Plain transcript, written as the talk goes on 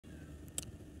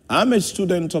I'm a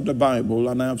student of the Bible,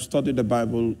 and I have studied the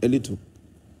Bible a little.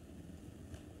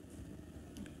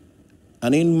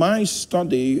 And in my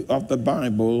study of the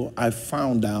Bible, I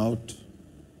found out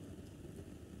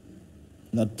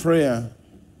that prayer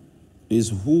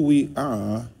is who we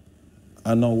are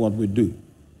and not what we do.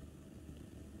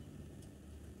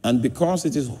 And because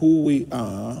it is who we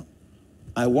are,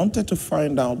 I wanted to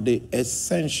find out the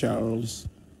essentials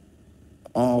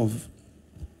of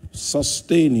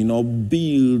sustaining or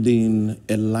building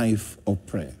a life of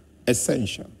prayer.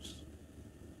 Essentials.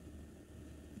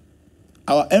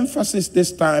 Our emphasis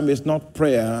this time is not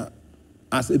prayer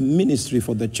as a ministry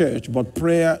for the church, but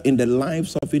prayer in the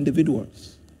lives of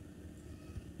individuals.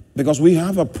 Because we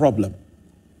have a problem.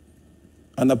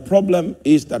 And the problem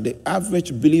is that the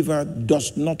average believer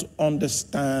does not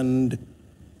understand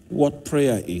what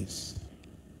prayer is.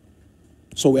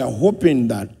 So we are hoping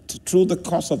that through the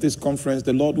course of this conference,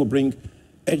 the Lord will bring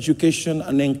education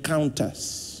and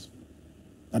encounters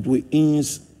that will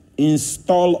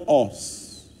install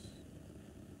us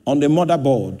on the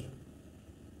motherboard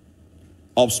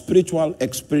of spiritual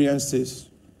experiences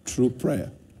through prayer.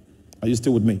 Are you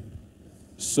still with me?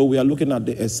 So we are looking at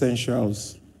the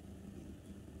essentials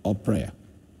of prayer.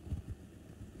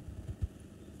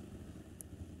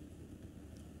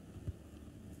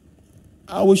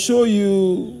 I will show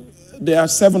you, there are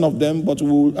 7 of them, but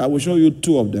I will show you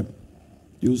 2 of them.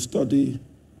 You study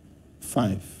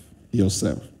 5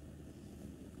 yourself.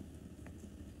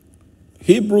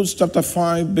 Hebrews chapter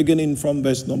 5, beginning from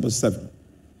verse number 7.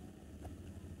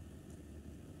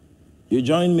 You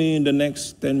join me in the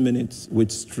next 10 minutes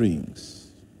with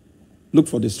strings. Look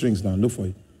for the strings now, look for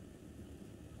it.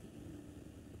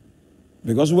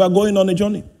 Because we are going on a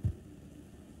journey.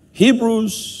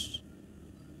 Hebrews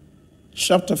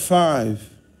chapter 5,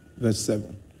 verse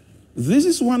 7. This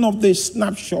is one of the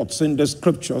snapshots in the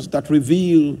scriptures that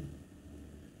reveal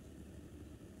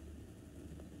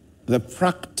the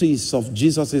practice of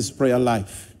Jesus' prayer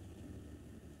life.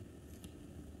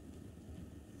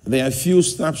 There are a few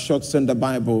snapshots in the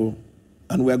Bible,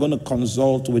 and we're going to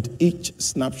consult with each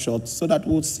snapshot so that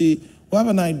we'll have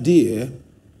an idea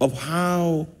of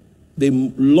how the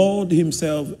Lord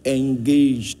himself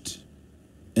engaged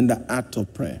in the act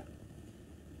of prayer.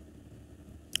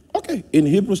 Okay, in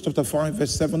Hebrews chapter 5,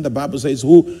 verse 7, the Bible says,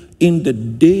 who in the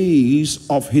days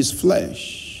of his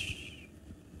flesh,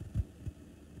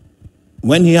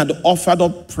 when he had offered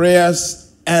up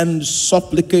prayers and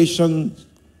supplications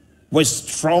with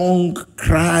strong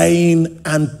crying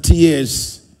and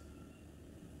tears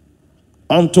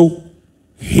unto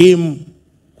him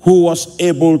who was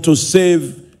able to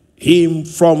save him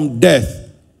from death,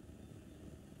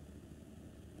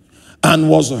 and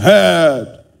was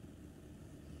heard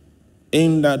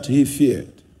in that he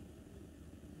feared.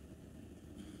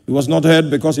 He was not heard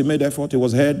because he made effort. He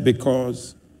was heard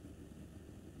because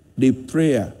the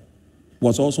prayer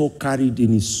was also carried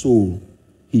in his soul.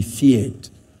 He feared.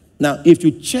 Now, if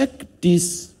you check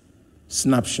this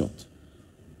snapshot,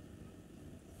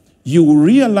 you will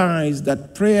realize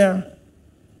that prayer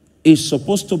is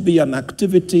supposed to be an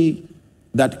activity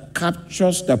that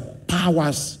captures the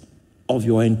powers of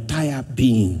your entire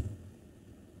being.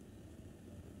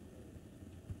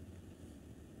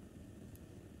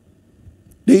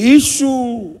 The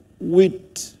issue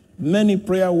with many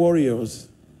prayer warriors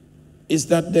is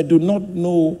that they do not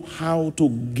know how to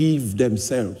give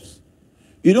themselves.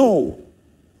 You know,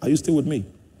 are you still with me?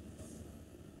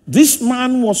 This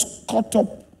man was caught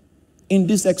up in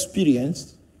this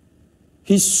experience.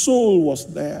 His soul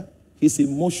was there. His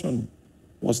emotion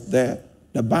was there.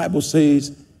 The Bible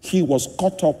says he was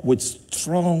caught up with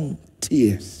strong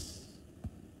tears.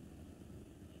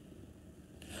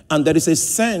 And there is a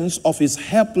sense of his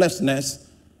helplessness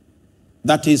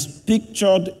that is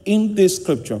pictured in this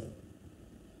scripture.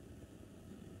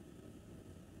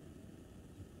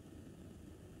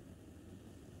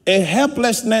 A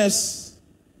helplessness,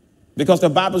 because the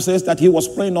Bible says that he was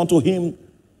praying unto him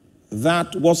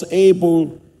that was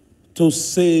able to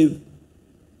save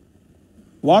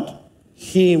what?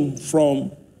 Him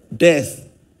from death.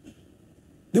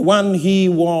 The one he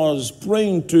was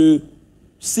praying to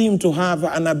seemed to have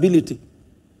an ability.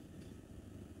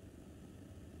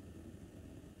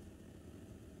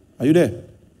 Are you there?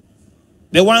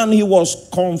 The one he was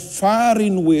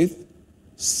conferring with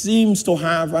seems to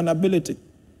have an ability.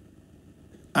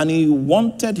 And he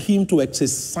wanted him to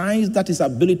exercise that his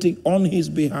ability on his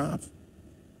behalf.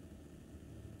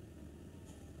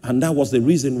 And that was the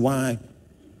reason why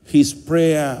his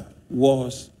prayer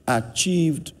was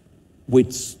achieved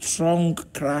with strong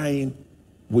crying,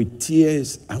 with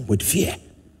tears, and with fear.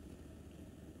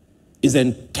 His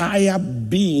entire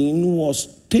being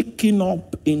was taken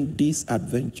up in this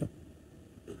adventure.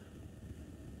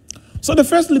 So the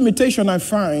first limitation I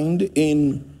find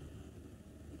in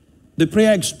the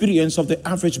prayer experience of the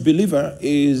average believer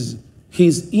is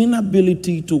his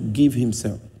inability to give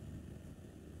himself.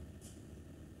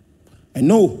 I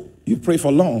know you pray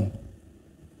for long,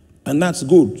 and that's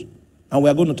good. And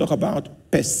we're going to talk about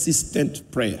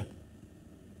persistent prayer.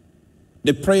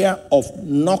 The prayer of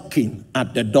knocking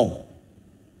at the door.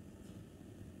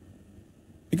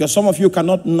 Because some of you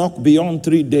cannot knock beyond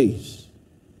 3 days.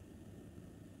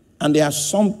 And there are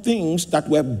some things that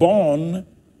were born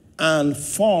and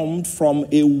formed from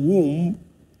a womb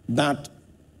that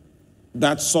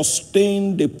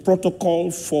sustained the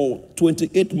protocol for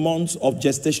 28 months of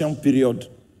gestation period.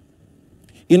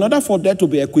 In order for there to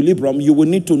be equilibrium, you will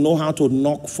need to know how to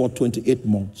knock for 28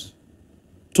 months.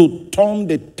 To turn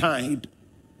the tide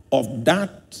of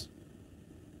that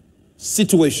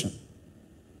situation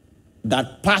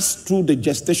that passed through the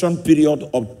gestation period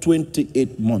of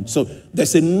 28 months. So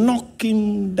there's a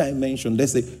knocking dimension.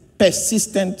 There's a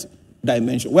persistent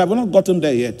dimension. We have not gotten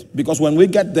there yet, because when we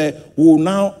get there, we will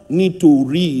now need to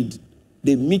read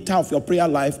the meter of your prayer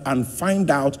life and find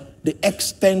out the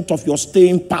extent of your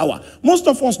staying power. Most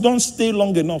of us don't stay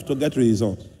long enough to get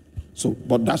results. So,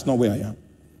 but that's not where I am.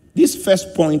 This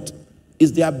first point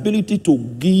is the ability to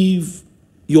give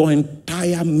your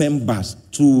entire members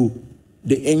to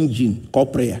the engine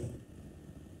called prayer,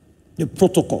 the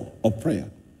protocol of prayer,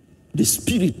 the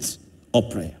spirit of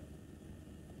prayer.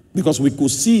 Because we could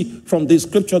see from the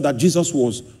scripture that Jesus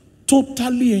was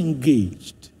totally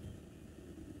engaged.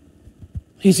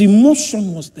 His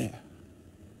emotion was there.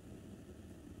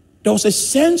 There was a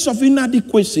sense of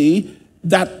inadequacy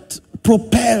that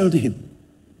propelled him.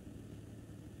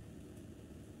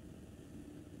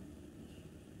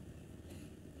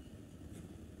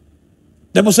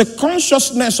 There was a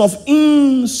consciousness of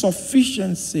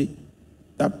insufficiency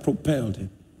that propelled him.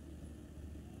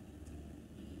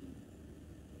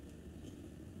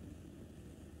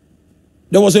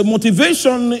 There was a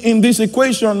motivation in this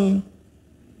equation.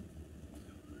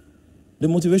 The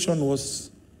motivation was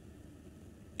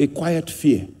a quiet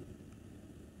fear.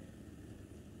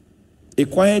 A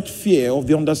quiet fear of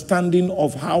the understanding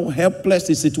of how helpless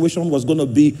the situation was going to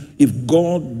be if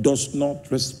God does not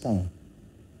respond.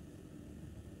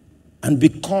 And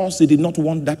because he did not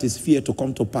want that his fear to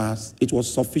come to pass, it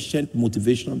was sufficient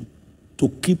motivation to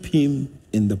keep him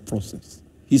in the process.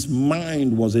 His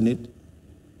mind was in it.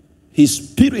 His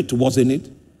spirit was in it.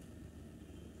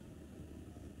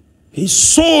 His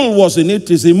soul was in it.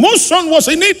 His emotion was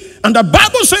in it. And the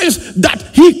Bible says that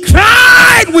he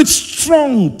cried with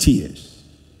strong tears.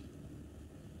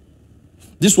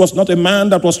 This was not a man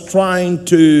that was trying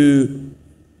to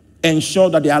ensure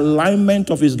that the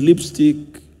alignment of his lipstick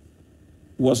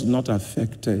was not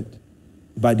affected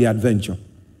by the adventure.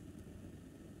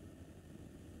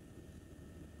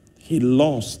 He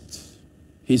lost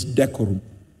his decorum.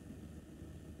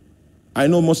 I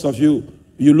know most of you,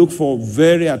 you look for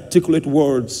very articulate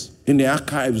words in the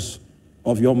archives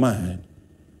of your mind.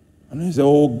 And you say,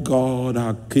 oh God,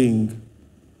 our King,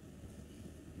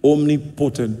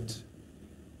 omnipotent,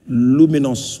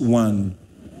 luminous one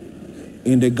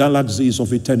in the galaxies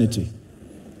of eternity.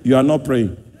 You are not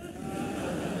praying.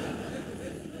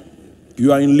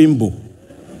 You are in limbo.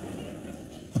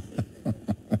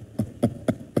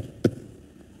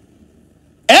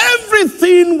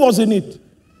 Everything was in it.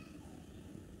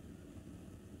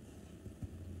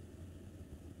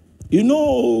 You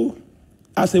know,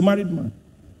 as a married man,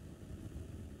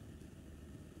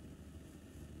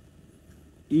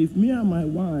 if me and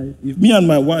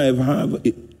my wife have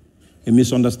a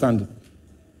misunderstanding,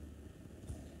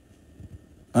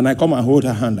 and I come and hold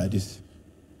her hand like this,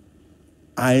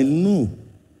 I know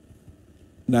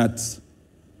that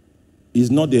it's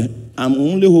not I'm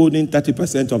only holding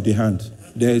 30% of the hand.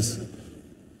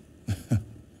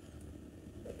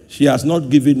 She has not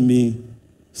given me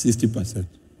 60%.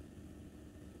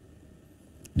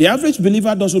 The average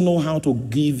believer doesn't know how to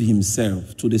give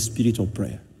himself to the spirit of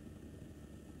prayer.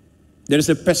 There is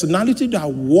a personality that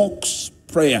walks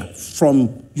prayer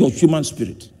from your human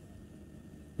spirit,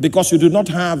 because you do not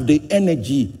have the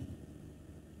energy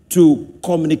to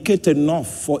communicate enough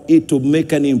for it to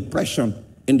make an impression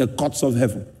in the courts of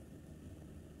heaven.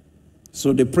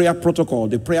 So the prayer protocol,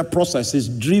 the prayer process is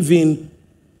driven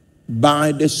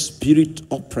by the spirit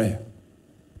of prayer.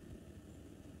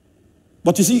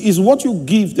 But you see, it's what you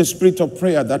give the spirit of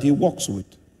prayer that he works with.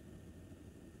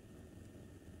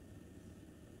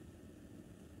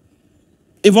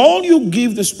 If all you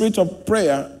give the spirit of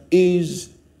prayer is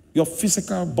your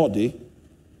physical body,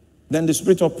 then the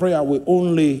spirit of prayer will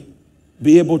only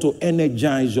be able to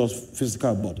energize your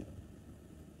physical body.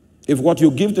 If what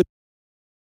you give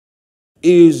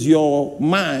is your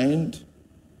mind,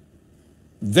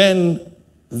 then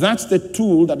that's the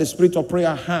tool that the spirit of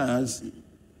prayer has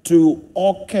to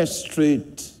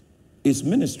orchestrate its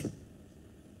ministry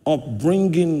of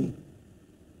bringing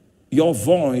your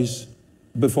voice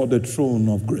before the throne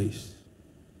of grace.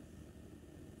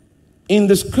 In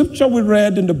the scripture we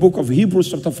read in the book of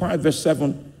Hebrews chapter 5 verse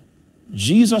 7,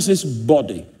 Jesus'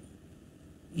 body,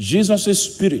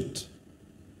 Jesus' spirit,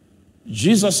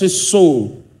 Jesus'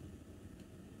 soul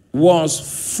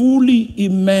was fully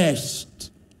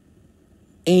immersed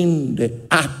in the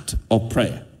act of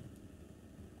prayer.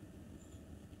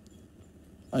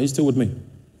 Are you still with me?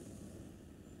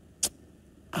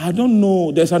 I don't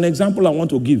know. There's an example I want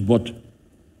to give, but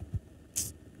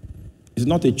it's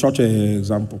not a church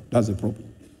example. That's the problem.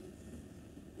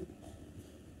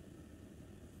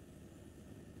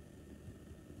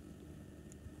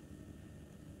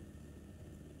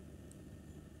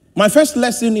 My first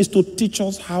lesson is to teach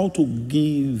us how to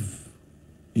give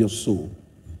your soul.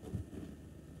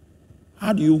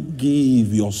 How do you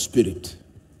give your spirit?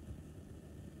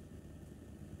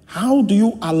 How do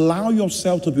you allow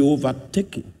yourself to be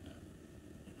overtaken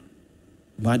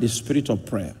by the spirit of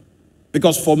prayer?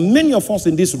 Because for many of us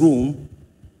in this room,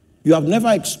 you have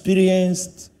never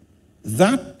experienced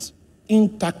that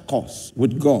intercourse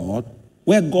with God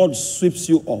where God sweeps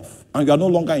you off and you are no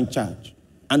longer in charge.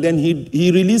 And then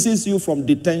he releases you from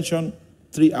detention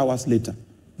 3 hours later.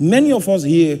 Many of us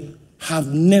here have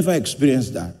never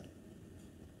experienced that.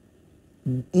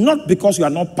 Not because you are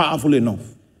not powerful enough.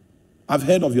 I've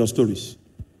heard of your stories.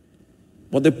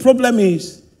 But the problem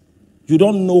is, you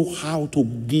don't know how to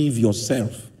give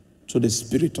yourself to the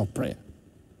spirit of prayer.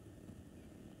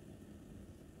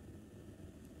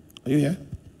 Are you here?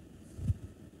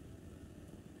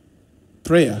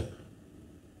 Prayer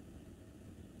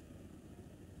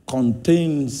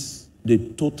contains the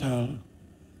total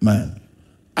man.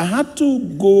 I had to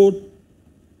go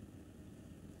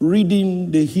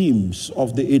reading the hymns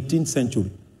of the 18th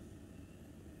century.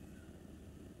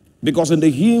 Because in the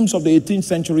hymns of the 18th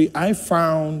century, I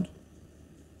found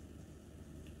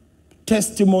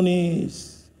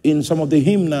testimonies in some of the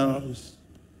hymnals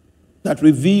that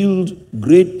revealed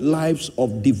great lives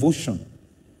of devotion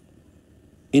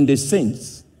in the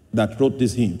saints that wrote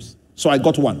these hymns. So I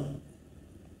got one.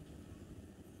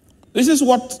 This is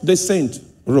what the saint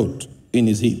wrote in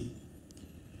his hymn.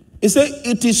 He said,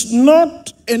 "It is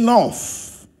not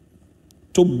enough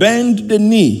to bend the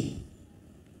knee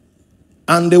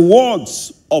and the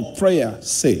words of prayer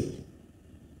say.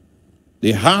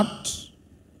 The heart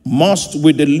must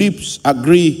with the lips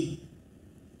agree,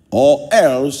 or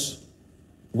else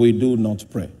we do not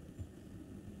pray."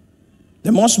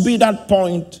 There must be that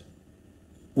point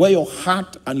where your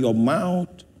heart and your mouth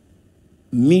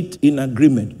meet in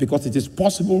agreement, because it is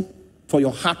possible for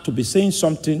your heart to be saying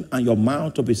something and your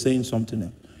mouth to be saying something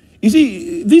else. You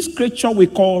see, this creature we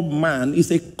call man is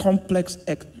a complex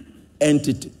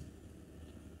entity.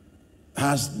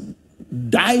 Has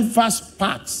diverse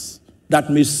parts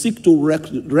that may seek to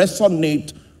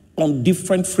resonate on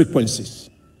different frequencies.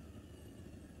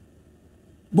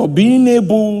 But being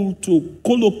able to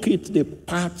collocate the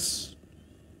parts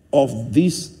of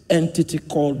this entity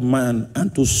called man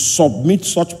and to submit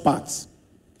such parts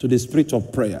to the spirit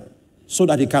of prayer so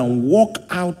that it can walk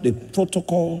out the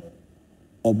protocol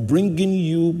of bringing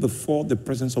you before the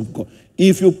presence of God.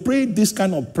 If you pray this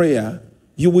kind of prayer,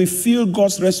 you will feel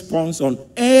God's response on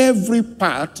every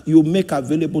part you make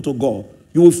available to God.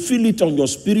 You will feel it on your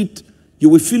spirit, you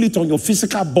will feel it on your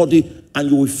physical body, and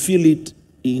you will feel it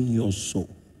in your soul.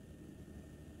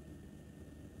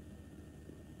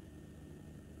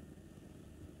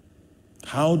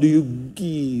 How do you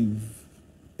give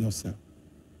yourself?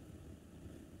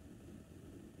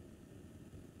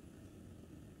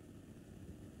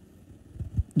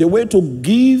 The way to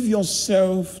give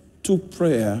yourself to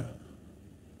prayer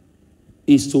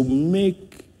is to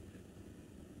make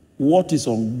what is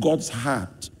on God's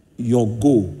heart your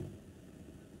goal.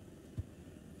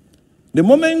 The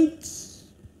moment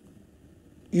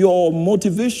your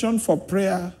motivation for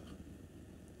prayer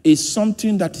is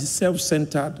something that is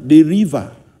self-centered, the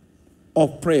river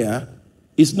of prayer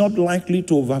is not likely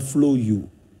to overflow you.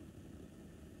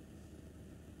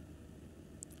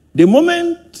 The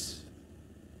moment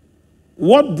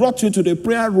what brought you to the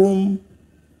prayer room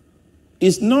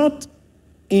is not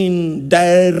in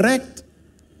direct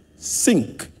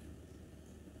sync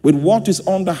with what is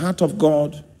on the heart of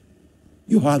God,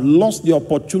 you have lost the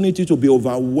opportunity to be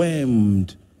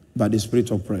overwhelmed by the spirit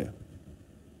of prayer.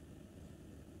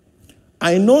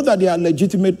 I know that there are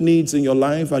legitimate needs in your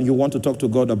life and you want to talk to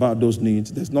God about those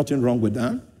needs. There's nothing wrong with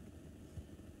that.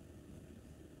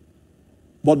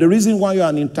 But the reason why you're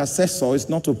an intercessor is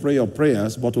not to pray your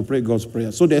prayers, but to pray God's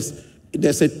prayers. So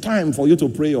there's a time for you to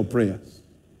pray your prayers.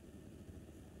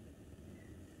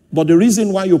 But the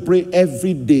reason why you pray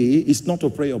every day is not to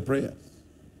pray your prayers.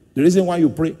 The reason why you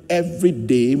pray every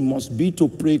day must be to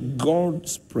pray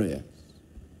God's prayers.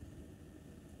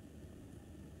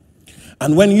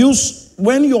 And when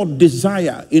your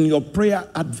desire in your prayer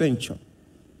adventure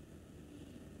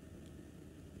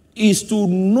is to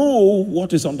know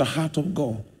what is on the heart of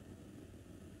God,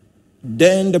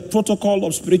 then the protocol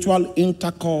of spiritual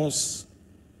intercourse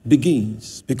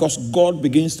begins, because God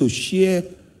begins to share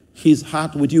his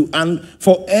heart with you. And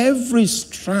for every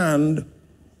strand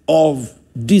of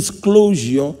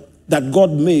disclosure that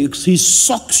God makes, he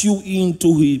sucks you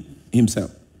into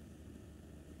himself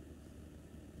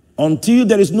until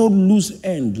there is no loose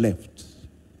end left.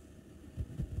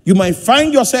 You might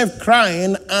find yourself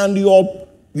crying and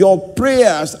your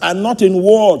prayers are not in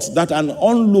words that an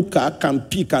onlooker can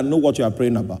pick and know what you are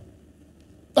praying about.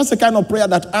 That's the kind of prayer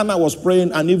that Anna was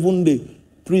praying, and even the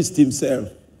priest himself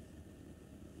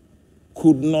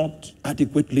could not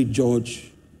adequately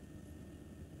judge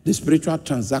the spiritual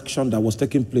transaction that was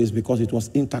taking place, because it was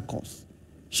intercourse.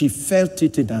 She felt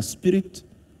it in her spirit,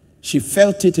 she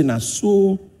felt it in her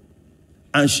soul,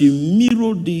 and she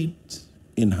mirrored it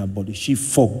in her body. She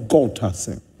forgot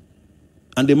herself.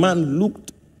 And the man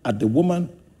looked at the woman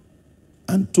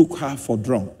and took her for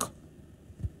drunk.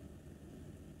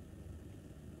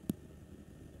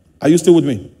 Are you still with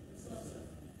me?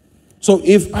 So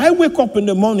if I wake up in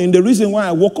the morning, the reason why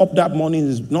I woke up that morning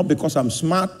is not because I'm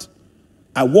smart.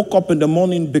 I woke up in the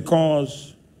morning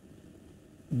because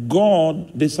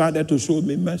God decided to show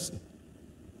me mercy.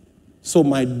 So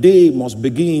my day must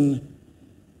begin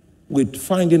with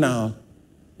finding out,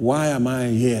 why am I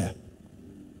here?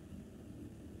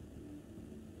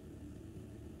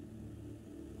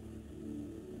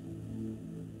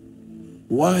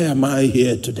 Why am I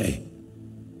here today?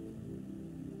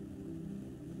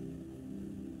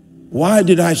 Why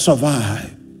did I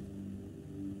survive?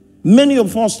 Many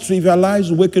of us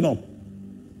trivialize waking up.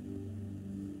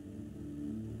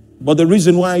 But the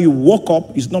reason why you woke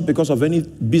up is not because of any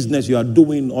business you are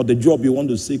doing or the job you want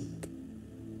to seek.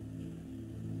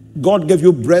 God gave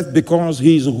you breath because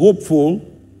he is hopeful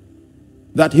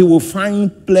that he will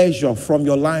find pleasure from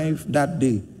your life that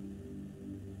day.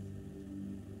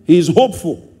 He is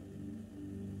hopeful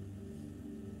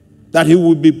that he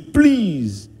will be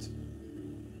pleased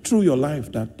through your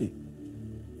life that day.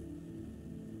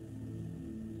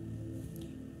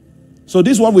 So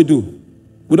this is what we do.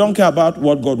 We don't care about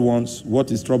what God wants,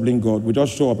 what is troubling God. We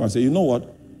just show up and say, you know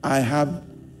what? I have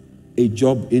a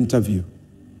job interview.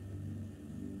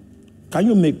 Can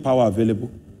you make power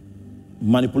available?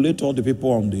 Manipulate all the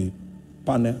people on the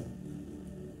panel.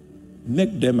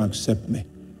 Make them accept me.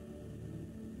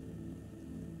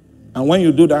 And when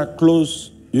you do that,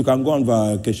 close, you can go on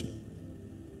vacation.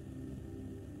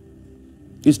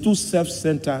 It's too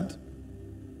self-centered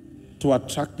to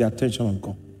attract the attention of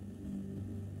God.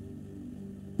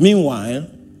 Meanwhile,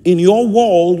 in your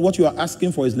world, what you are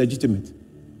asking for is legitimate.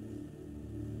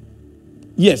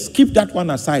 Yes, keep that one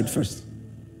aside first.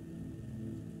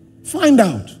 Find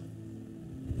out,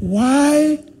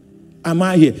 why am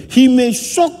I here? He may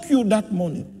shock you that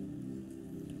morning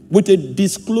with a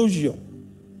disclosure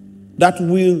that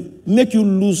will make you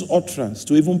lose utterance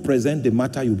to even present the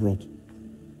matter you brought.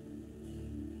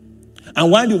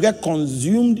 And while you get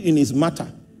consumed in his matter,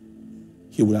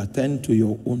 he will attend to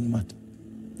your own matter.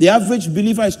 The average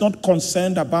believer is not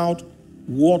concerned about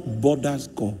what bothers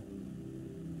God.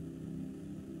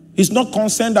 He's not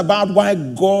concerned about why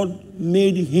God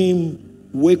made him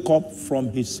wake up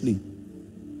from his sleep.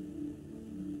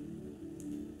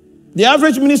 The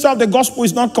average minister of the gospel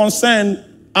is not concerned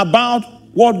about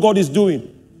what God is doing.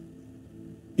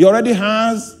 He already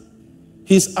has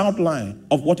his outline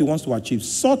of what he wants to achieve.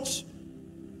 Such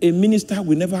a minister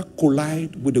will never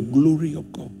collide with the glory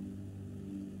of God.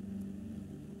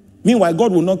 Meanwhile,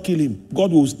 God will not kill him.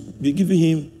 God will be giving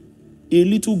him a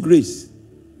little grace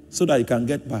so that he can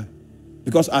get by.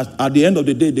 Because at the end of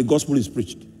the day, the gospel is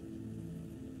preached.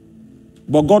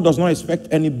 But God does not expect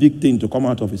any big thing to come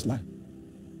out of his life,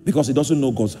 because he doesn't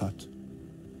know God's heart.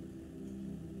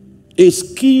 A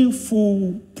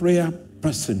skillful prayer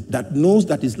person that knows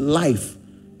that his life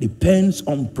depends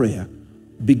on prayer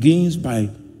begins by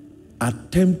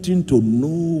attempting to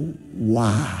know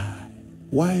why.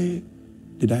 Why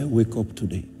did I wake up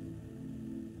today?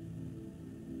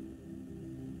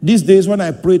 These days when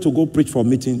I pray to go preach for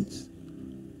meetings,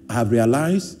 I have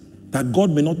realized that God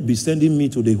may not be sending me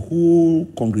to the whole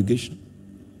congregation.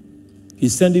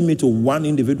 He's sending me to one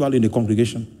individual in the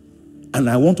congregation. And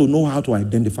I want to know how to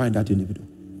identify that individual.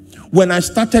 When I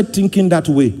started thinking that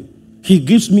way, he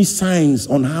gives me signs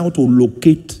on how to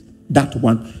locate that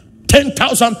one.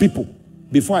 10,000 people.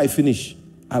 Before I finish,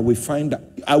 I will find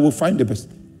the best.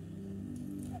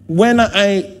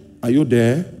 Are you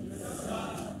there?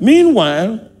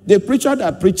 Meanwhile, the preacher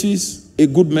that preaches a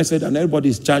good message and everybody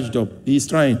is charged up, he's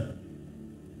trying.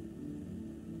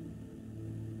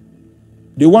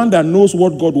 The one that knows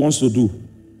what God wants to do,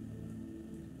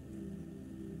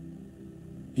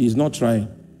 he's not trying.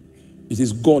 It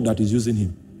is God that is using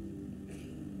him.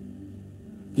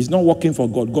 He's not working for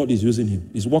God. God is using him.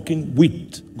 He's working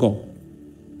with God.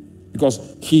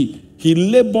 Because he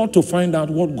labored to find out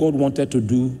what God wanted to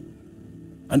do.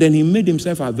 And then he made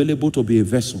himself available to be a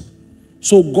vessel.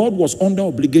 So God was under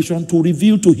obligation to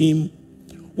reveal to him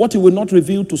what he will not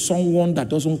reveal to someone that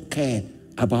doesn't care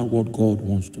about what God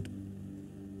wants to do.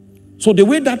 So the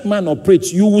way that man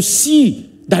operates, you will see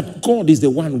that God is the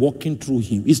one walking through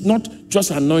him. He's not just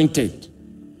anointed.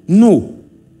 No.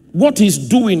 What he's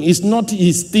doing is not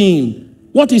his thing.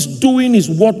 What he's doing is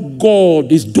what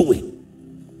God is doing.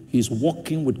 He's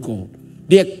walking with God.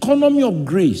 The economy of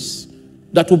grace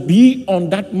that will be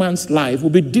on that man's life will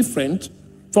be different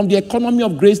from the economy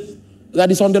of grace that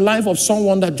is on the life of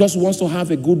someone that just wants to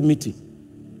have a good meeting,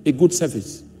 a good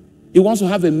service. He wants to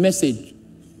have a message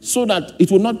so that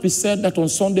it will not be said that on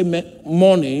Sunday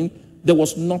morning there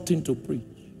was nothing to preach.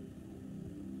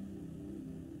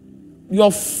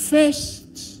 Your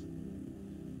first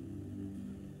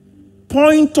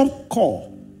point of call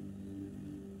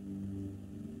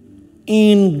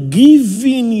in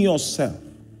giving yourself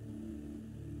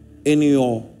in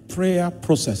your prayer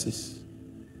processes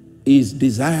is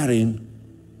desiring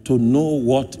to know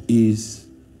what is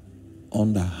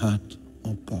on the heart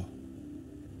of God.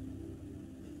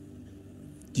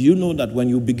 Do you know that when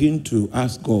you begin to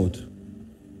ask God,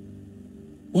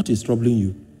 what is troubling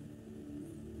you?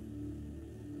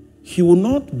 He will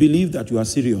not believe that you are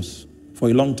serious for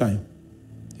a long time.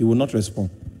 He will not respond.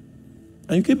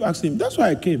 And you keep asking him. That's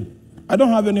why I came. I don't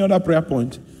have any other prayer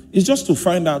point. It's just to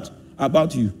find out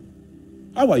about you.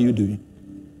 How are you doing?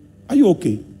 Are you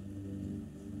okay?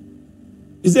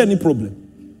 Is there any problem?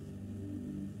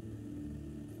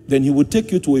 Then he will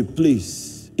take you to a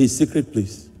place, a secret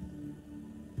place.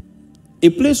 A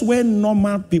place where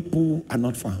normal people are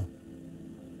not found.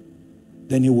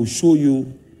 Then he will show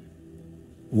you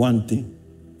one thing.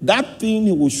 That thing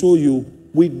he will show you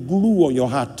will glue on your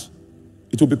heart.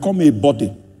 It will become a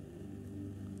body.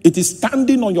 It is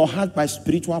standing on your heart by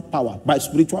spiritual power, by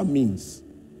spiritual means.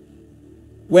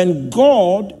 When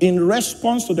God, in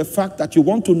response to the fact that you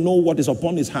want to know what is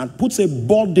upon his heart, puts a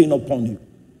burden upon you,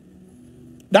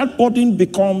 that burden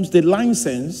becomes the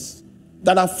license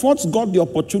that affords God the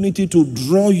opportunity to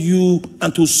draw you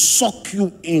and to suck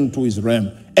you into his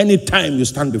realm anytime you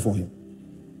stand before him.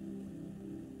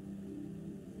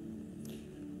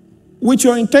 With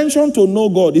your intention to know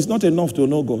God, it's not enough to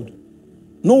know God.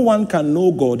 No one can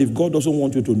know God if God doesn't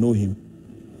want you to know him.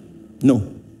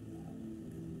 No.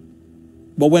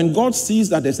 But when God sees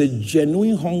that there's a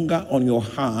genuine hunger on your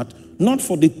heart, not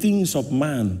for the things of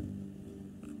man,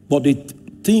 but the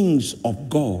things of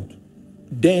God,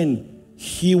 then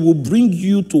he will bring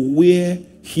you to where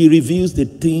he reveals the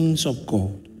things of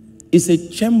God. It's a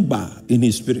chamber in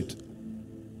his spirit.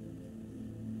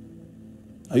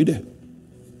 Are you there?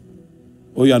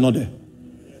 Or you are not there?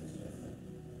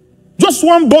 Just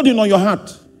one burden on your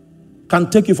heart can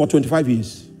take you for 25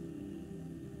 years.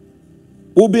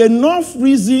 Will be enough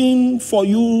reason for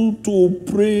you to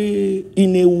pray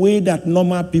in a way that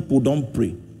normal people don't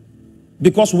pray.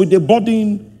 Because with the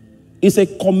burden is a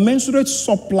commensurate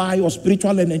supply of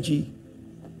spiritual energy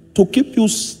to keep you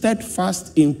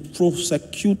steadfast in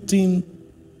prosecuting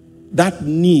that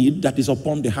need that is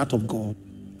upon the heart of God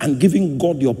and giving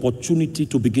God the opportunity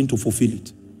to begin to fulfill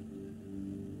it.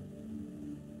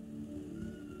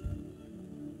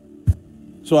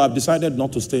 So I've decided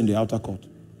not to stay in the outer court.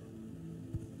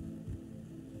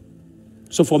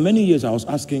 So for many years I was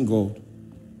asking God,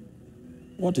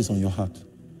 what is on your heart?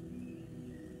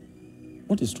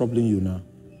 What is troubling you now?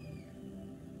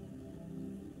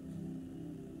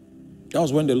 That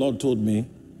was when the Lord told me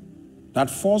that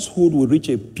falsehood will reach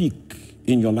a peak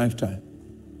in your lifetime.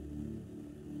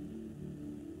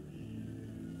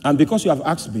 And because you have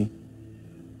asked me,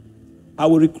 I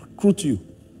will recruit you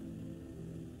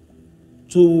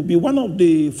to be one of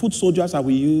the foot soldiers I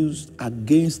will use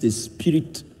against the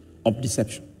spirit of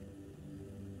deception.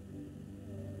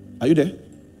 Are you there?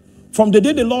 From the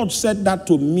day the Lord said that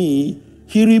to me,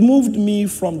 he removed me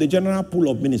from the general pool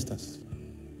of ministers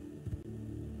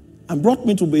and brought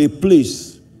me to a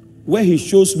place where he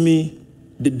shows me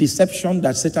the deception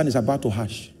that Satan is about to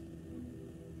hatch.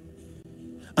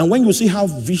 And when you see how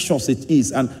vicious it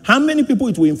is and how many people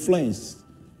it will influence,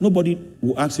 nobody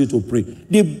will ask you to pray.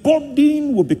 The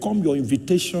burden will become your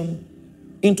invitation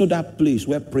into that place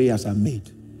where prayers are made.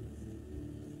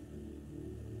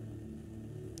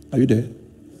 Are you there?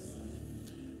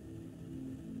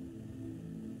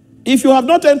 If you have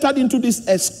not entered into this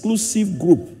exclusive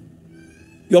group,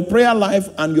 your prayer life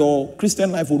and your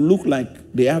Christian life will look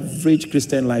like the average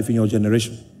Christian life in your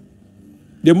generation.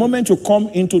 The moment you come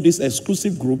into this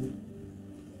exclusive group,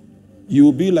 you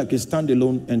will be like a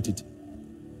standalone entity.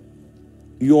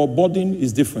 Your burden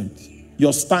is different.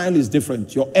 Your style is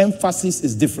different. Your emphasis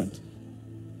is different.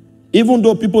 Even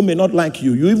though people may not like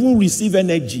you, you even receive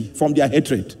energy from their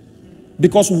hatred.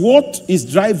 Because what is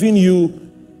driving you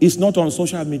is not on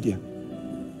social media.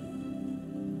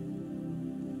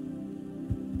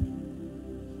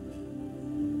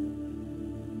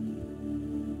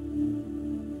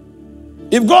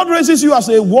 If God raises you as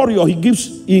a warrior, he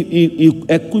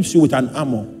equips you with an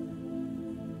armor.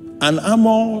 An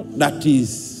armor that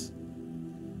is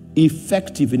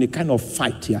effective in a kind of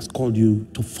fight he has called you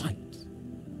to fight.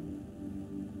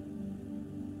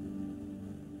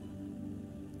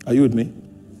 Are you with me?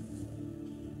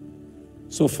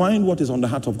 So find what is on the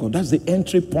heart of God. That's the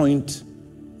entry point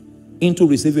into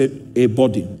receiving a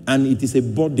burden. And it is a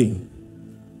burden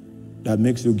that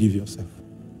makes you give yourself.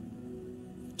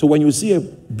 So when you see a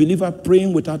believer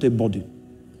praying without a burden,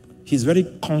 he's very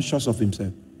conscious of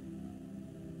himself.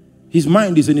 His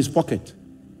mind is in his pocket.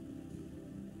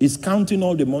 He's counting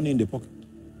all the money in the pocket.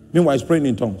 Meanwhile, he's praying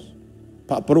in tongues.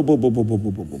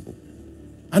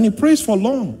 And he prays for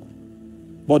long.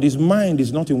 But his mind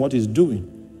is not in what he's doing.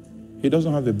 He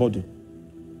doesn't have a body.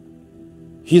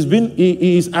 He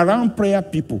is around prayer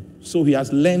people, so he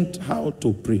has learned how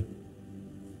to pray.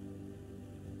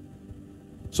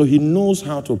 So he knows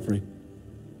how to pray.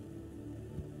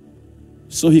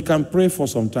 So he can pray for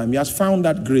some time. He has found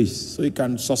that grace, so he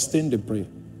can sustain the prayer.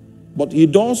 But he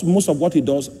does most of what he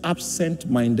does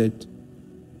absent-minded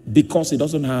because he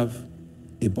doesn't have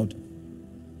a body.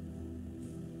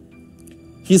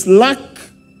 His lack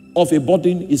of a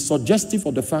burden is suggestive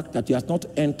of the fact that he has not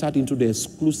entered into the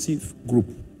exclusive group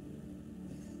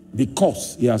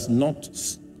because he has not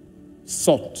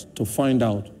sought to find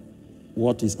out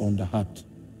what is on the heart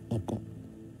of God.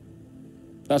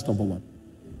 That's number one.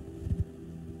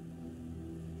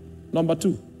 Number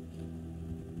two.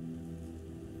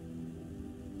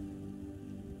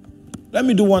 Let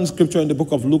me do one scripture in the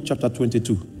book of Luke chapter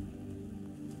 22.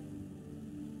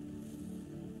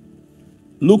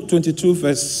 Luke 22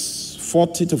 verse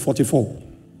 40 to 44.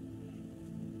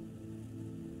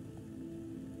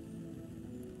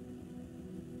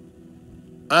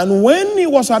 And when he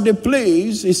was at the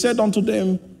place, he said unto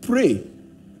them, pray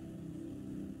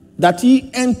that ye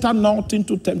enter not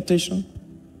into temptation.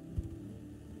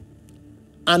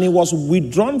 And he was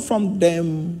withdrawn from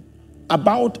them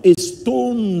about a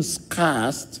stone's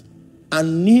cast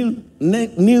and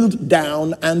kneeled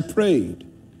down and prayed,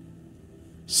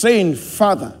 saying,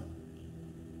 Father,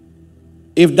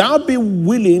 if thou be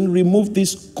willing, remove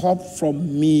this cup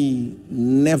from me.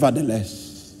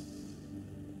 Nevertheless,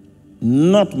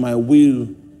 not my will,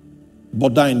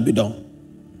 but thine be done.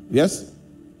 Yes?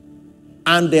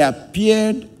 And there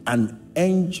appeared an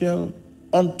angel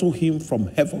unto him from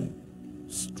heaven,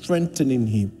 strengthening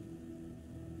him.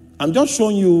 I'm just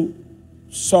showing you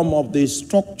some of the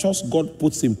structures God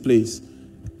puts in place.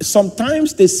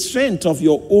 Sometimes the strength of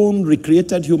your own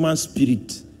recreated human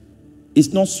spirit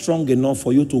is not strong enough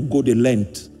for you to go the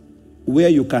length where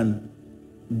you can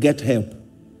get help.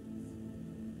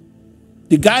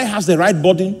 The guy has the right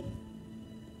burden.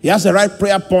 He has the right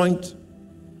prayer point.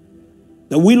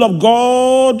 The will of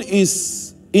God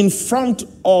is in front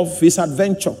of his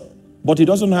adventure, but he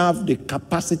doesn't have the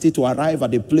capacity to arrive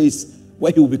at a place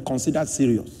where he will be considered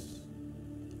serious.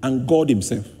 And God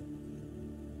himself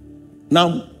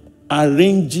now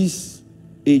arranges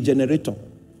a generator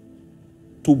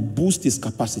to boost his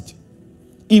capacity.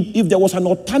 If there was an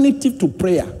alternative to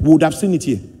prayer, we would have seen it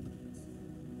here.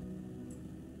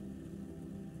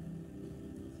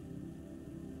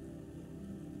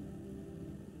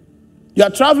 You are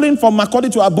traveling from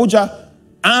Makurdi to Abuja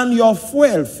and your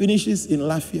fuel finishes in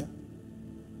Lafia.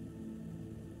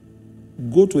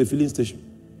 Go to a filling station.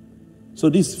 So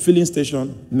this filling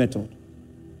station method,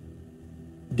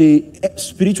 the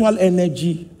spiritual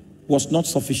energy was not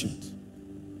sufficient.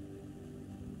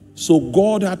 So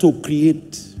God had to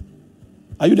create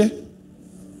Are you there?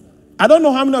 I don't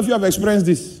know how many of you have experienced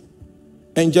this.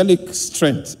 Angelic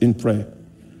strength in prayer.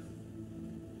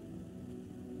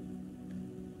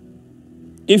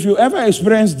 If you ever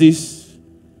experience this,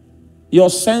 your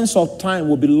sense of time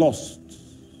will be lost.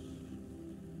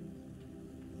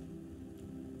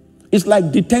 It's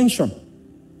like detention.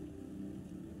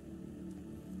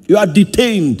 You are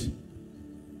detained.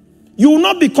 You will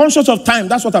not be conscious of time.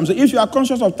 That's what I'm saying. If you are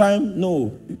conscious of time,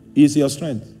 no, it's your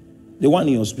strength. The one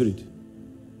in your spirit.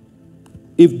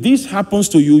 If this happens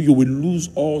to you, you will lose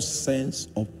all sense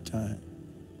of time.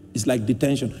 It's like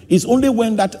detention. It's only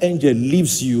when that angel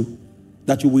leaves you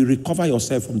that you will recover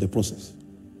yourself from the process.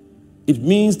 It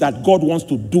means that God wants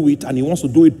to do it, and he wants to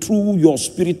do it through your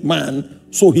spirit man,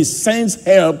 so he sends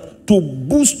help to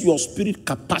boost your spirit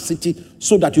capacity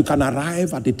so that you can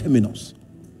arrive at the terminus.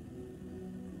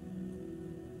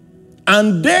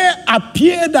 And there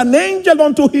appeared an angel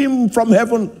unto him from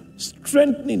heaven,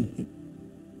 strengthening him.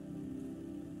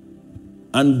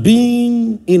 And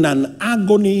being in an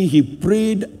agony, he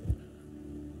prayed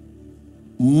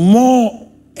more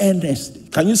earnestly.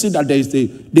 Can you see that there is the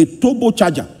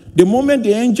turbocharger? The moment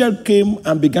the angel came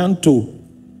and began to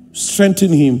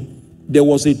strengthen him, there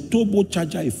was a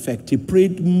turbocharger effect. He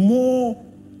prayed more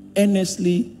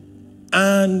earnestly,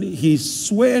 and his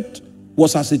sweat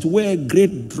was as it were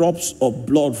great drops of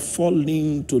blood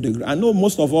falling to the ground. I know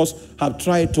most of us have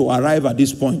tried to arrive at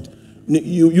this point.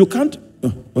 You can't.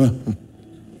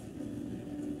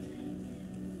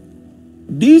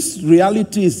 This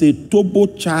reality is a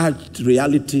turbocharged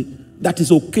reality that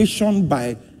is occasioned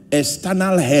by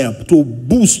external help to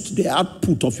boost the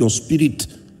output of your spirit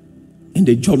in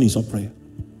the journeys of prayer.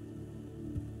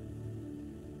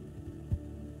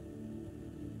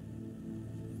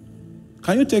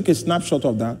 Can you take a snapshot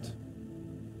of that?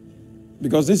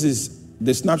 Because this is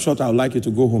the snapshot I would like you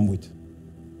to go home with.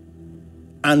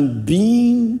 And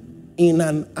being in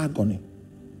an agony,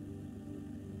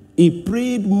 he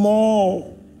prayed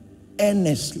more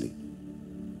earnestly,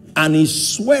 and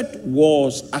his sweat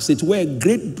was, as it were,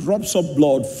 great drops of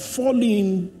blood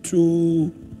falling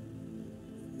to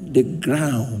the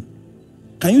ground.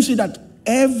 Can you see that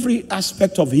every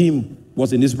aspect of him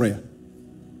was in this prayer?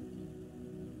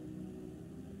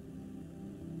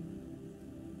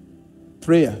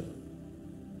 Prayer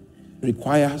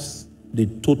requires the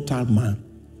total man.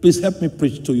 Please help me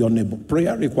preach to your neighbor.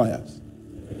 Prayer requires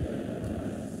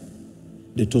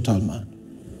the total man.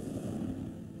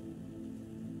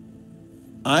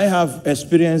 I have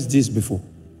experienced this before.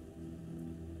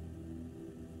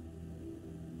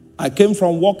 I came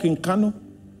from work in Kano.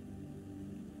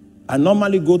 I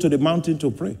normally go to the mountain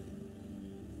to pray.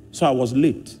 So I was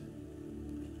late.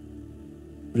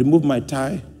 Removed my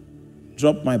tie,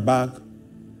 dropped my bag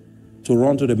to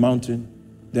run to the mountain.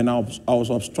 Then I was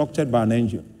obstructed by an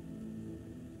angel.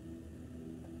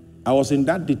 I was in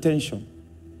that detention.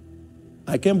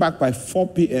 I came back by 4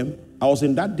 p.m. I was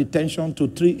in that detention to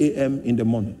 3 a.m. in the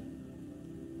morning.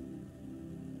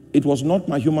 It was not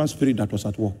my human spirit that was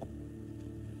at work.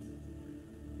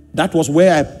 That was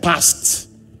where I passed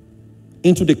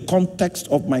into the context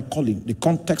of my calling, the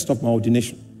context of my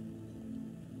ordination,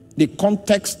 the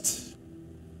context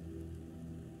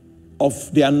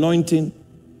of the anointing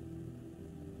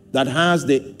that has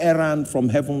the errand from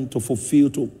heaven to fulfill,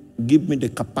 to give me the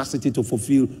capacity to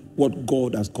fulfill what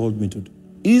God has called me to do.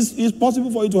 It's possible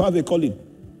for you to have a calling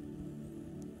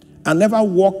and never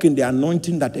walk in the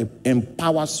anointing that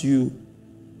empowers you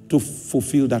to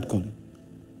fulfill that calling.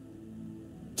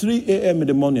 3 a.m. in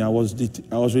the morning, I was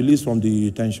released from the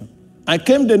detention. I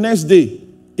came the next day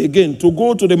again to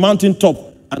go to the mountain top,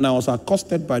 and I was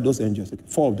accosted by those angels,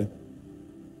 4 of them.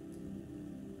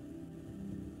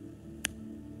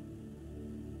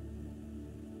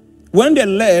 When they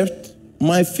left,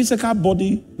 my physical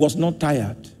body was not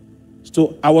tired.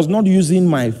 So I was not using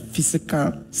my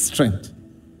physical strength.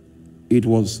 It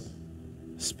was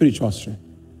spiritual strength.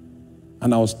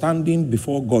 And I was standing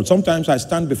before God. Sometimes I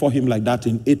stand before him like that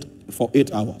for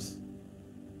 8 hours.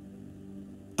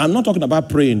 I'm not talking about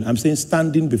praying. I'm saying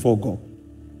standing before God.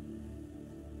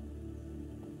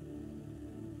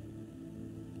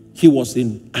 He was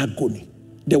in agony.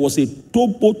 There was a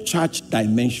turbocharged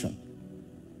dimension.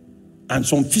 And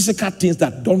some physical things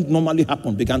that don't normally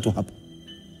happen began to happen.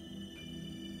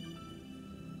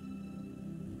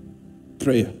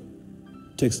 Prayer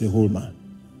takes the whole man.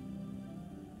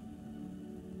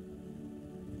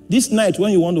 This night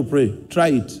when you want to pray, try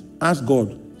it. Ask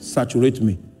God, saturate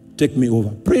me, take me over.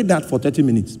 Pray that for 30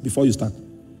 minutes before you start.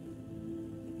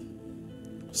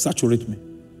 Saturate me,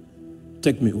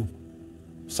 take me over.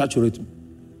 Saturate me,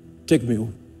 take me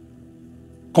over.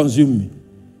 Consume me.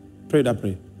 Pray that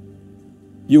prayer.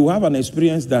 You have an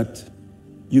experience that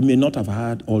you may not have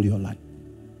had all your life.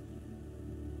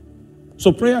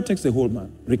 So prayer takes the whole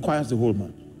man, requires the whole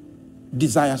man,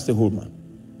 desires the whole man.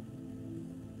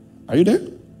 Are you there?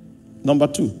 Number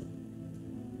 2.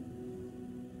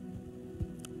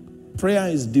 Prayer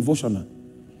is devotional.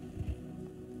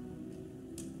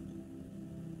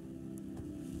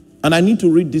 And I need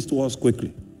to read this to us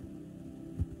quickly.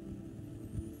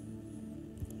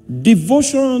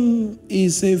 Devotion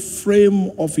is a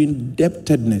frame of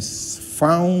indebtedness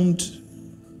found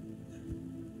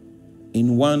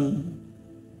in one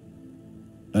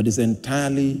that is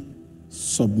entirely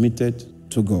submitted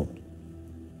to God.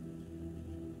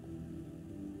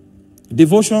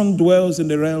 Devotion dwells in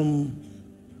the realm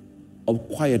of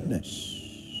quietness.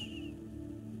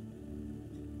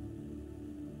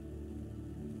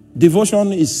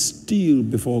 Devotion is still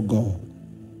before God.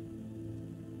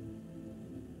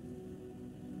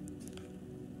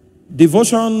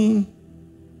 Devotion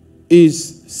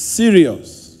is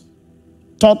serious,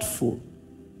 thoughtful,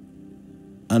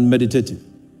 and meditative.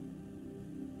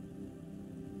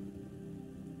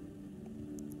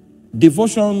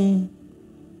 Devotion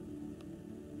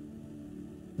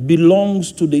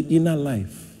belongs to the inner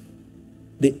life,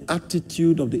 the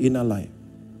attitude of the inner life,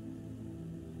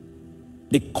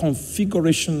 the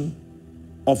configuration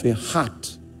of a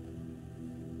heart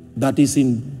that is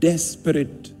in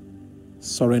desperate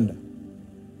surrender.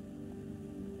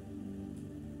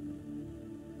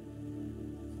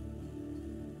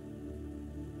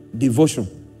 Devotion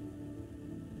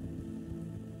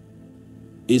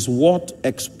is what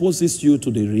exposes you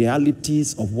to the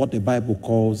realities of what the Bible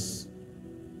calls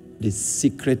the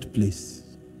secret place.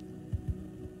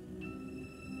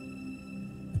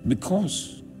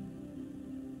 Because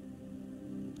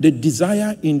the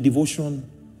desire in devotion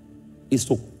is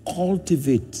to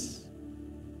cultivate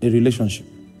a relationship.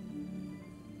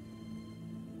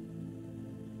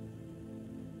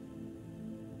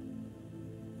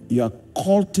 You are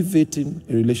cultivating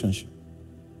a relationship.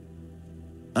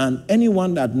 And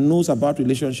anyone that knows about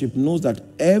relationship knows that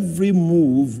every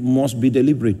move must be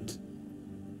deliberate.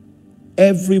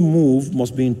 Every move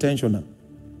must be intentional.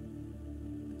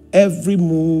 Every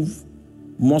move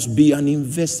must be an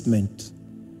investment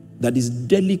that is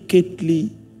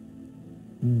delicately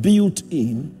built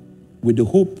in with the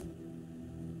hope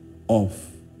of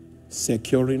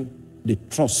securing the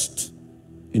trust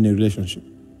in a relationship.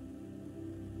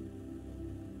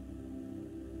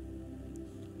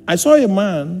 I saw a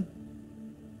man,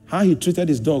 how he treated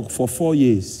his dog for 4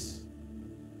 years.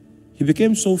 He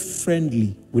became so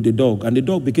friendly with the dog, and the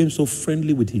dog became so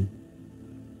friendly with him.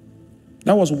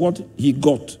 That was what he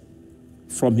got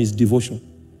from his devotion.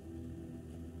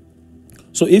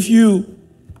 So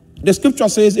the scripture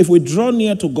says, if we draw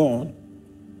near to God,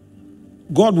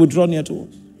 God will draw near to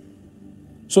us.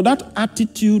 So that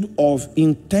attitude of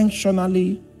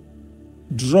intentionally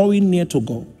drawing near to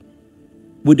God,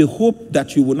 with the hope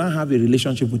that you will now have a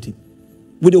relationship with him,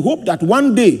 with the hope that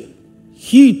one day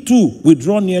he too will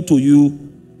draw near to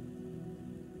you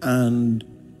and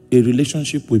a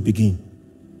relationship will begin.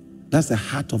 That's the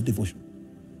heart of devotion.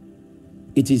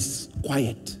 It is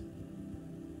quiet.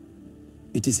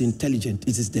 It is intelligent.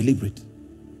 It is deliberate.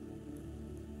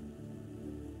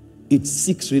 It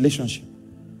seeks relationship.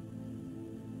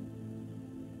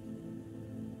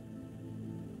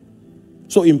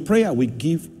 So in prayer, we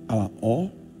give our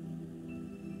all.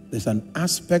 There's an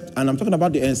aspect, and I'm talking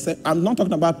about I'm not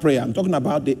talking about prayer. I'm talking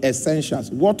about the essentials,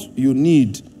 what you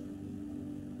need.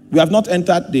 We have not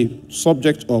entered the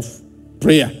subject of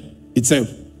prayer itself.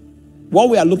 What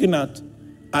we are looking at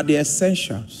are the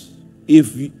essentials.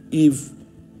 If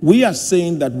we are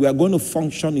saying that we are going to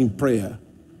function in prayer,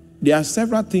 there are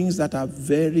several things that are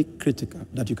very critical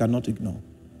that you cannot ignore.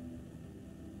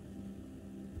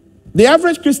 The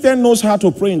average Christian knows how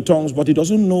to pray in tongues, but he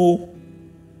doesn't know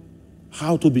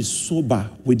how to be sober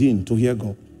within to hear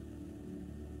God.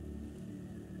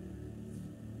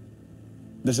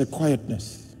 There's a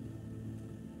quietness.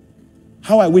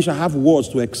 How I wish I have words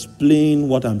to explain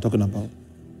what I'm talking about.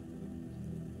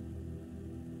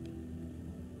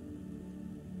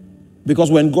 Because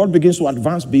when God begins to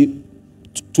advance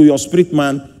to your spirit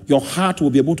man, your heart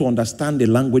will be able to understand the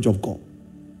language of God.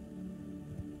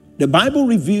 The Bible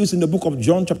reveals in the book of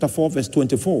John chapter 4 verse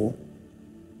 24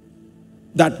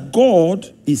 that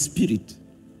God is spirit,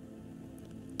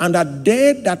 and that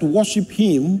they that worship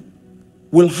him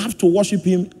will have to worship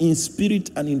him in spirit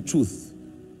and in truth.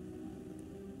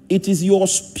 It is your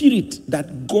spirit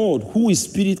that God, who is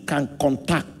spirit, can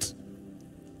contact.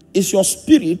 It's your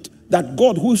spirit that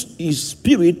God, who is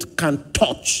spirit, can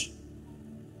touch.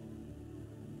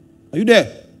 Are you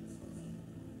there?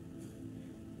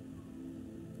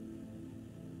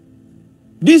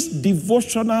 This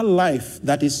devotional life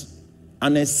that is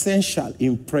an essential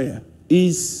in prayer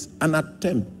is an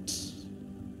attempt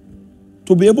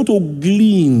to be able to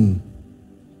glean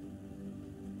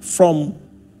from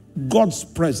God's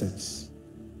presence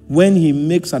when he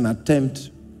makes an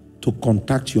attempt to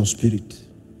contact your spirit.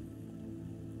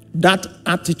 That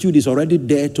attitude is already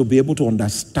there to be able to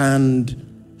understand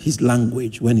his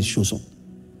language when it shows up.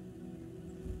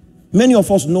 Many of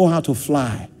us know how to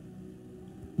fly,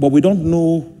 but we don't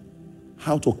know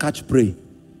how to catch prey.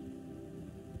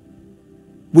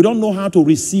 We don't know how to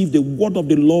receive the word of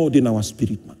the Lord in our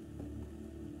spirit, man.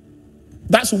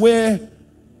 That's where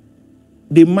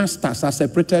the masters are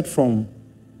separated from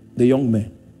the young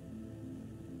men.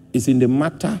 It's in the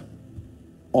matter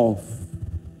of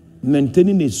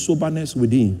maintaining a soberness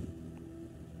within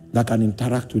that can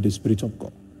interact with the Spirit of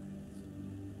God.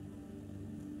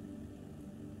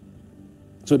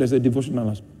 So there's a devotional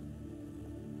aspect.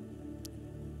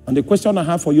 And the question I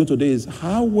have for you today is,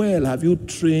 how well have you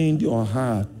trained your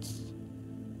heart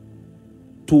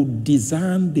to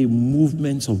discern the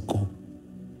movements of God?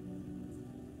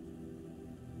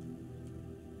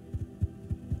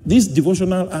 This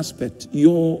devotional aspect,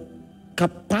 your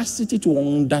capacity to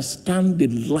understand the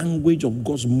language of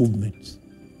God's movements.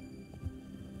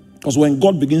 Because when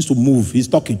God begins to move, he's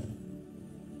talking.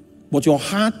 But your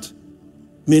heart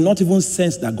may not even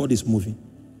sense that God is moving.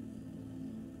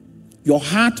 Your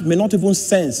heart may not even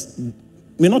sense,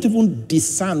 may not even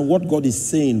discern what God is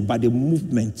saying by the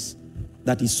movements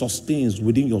that he sustains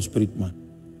within your spirit man.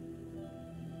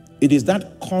 It is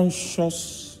that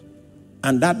conscious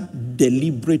and that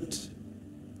deliberate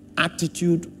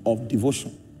attitude of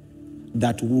devotion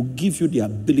that will give you the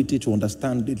ability to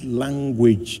understand the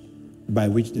language by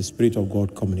which the Spirit of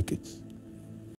God communicates.